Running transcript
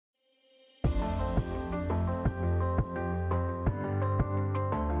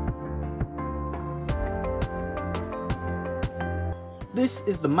This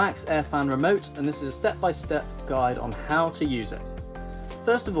is the Maxxair fan remote, and this is a step-by-step guide on how to use it.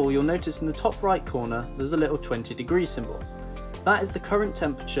 First of all, you'll notice in the top right corner there's a little 20-degree symbol. That is the current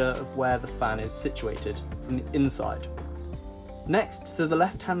temperature of where the fan is situated from the inside. Next, to the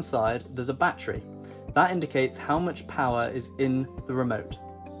left-hand side, there's a battery. That indicates how much power is in the remote.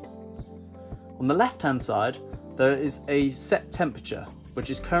 On the left-hand side, there is a set temperature, which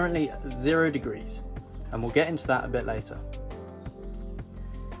is currently 0 degrees, and we'll get into that a bit later.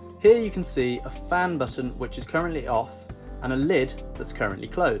 Here you can see a fan button which is currently off and a lid that's currently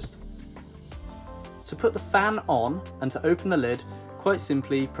closed. To put the fan on and to open the lid, quite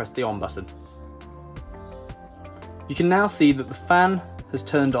simply press the on button. You can now see that the fan has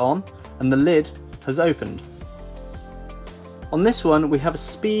turned on and the lid has opened. On this one we have a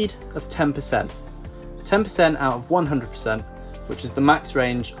speed of 10%. 10% out of 100%, which is the max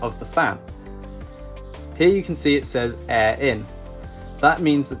range of the fan. Here you can see it says air in. That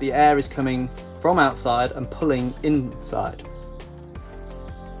means that the air is coming from outside and pulling inside.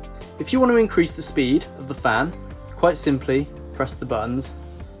 If you want to increase the speed of the fan, quite simply press the buttons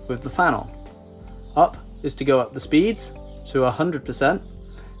with the fan on. Up is to go up the speeds to 100%,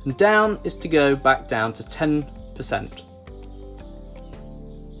 and down is to go back down to 10%.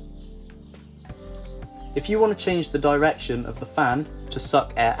 If you want to change the direction of the fan to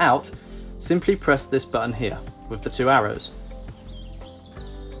suck air out, simply press this button here with the 2 arrows.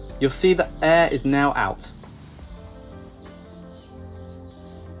 You'll see that air is now out.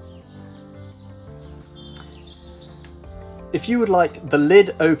 If you would like the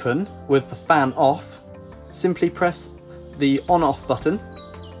lid open with the fan off, simply press the on-off button.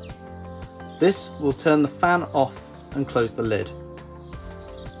 This will turn the fan off and close the lid.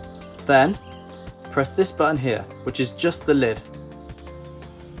 Then press this button here, which is just the lid.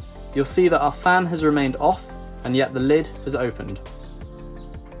 You'll see that our fan has remained off and yet the lid has opened.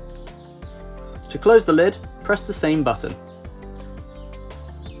 To close the lid, press the same button.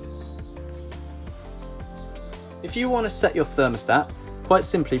 If you want to set your thermostat, quite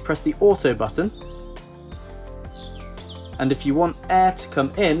simply press the auto button. And if you want air to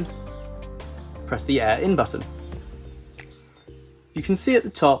come in, press the air in button. You can see at the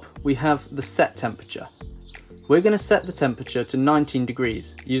top we have the set temperature. We're going to set the temperature to 19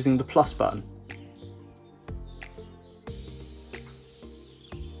 degrees using the plus button.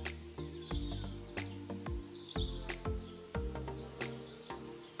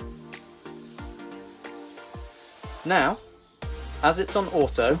 Now, as it's on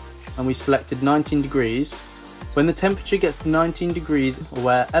auto and we've selected 19 degrees, when the temperature gets to 19 degrees or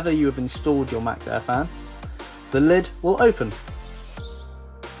wherever you have installed your Maxxair fan, the lid will open.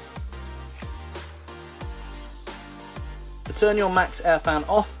 To turn your Maxxair fan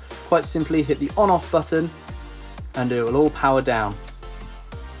off, quite simply hit the on-off button and it will all power down.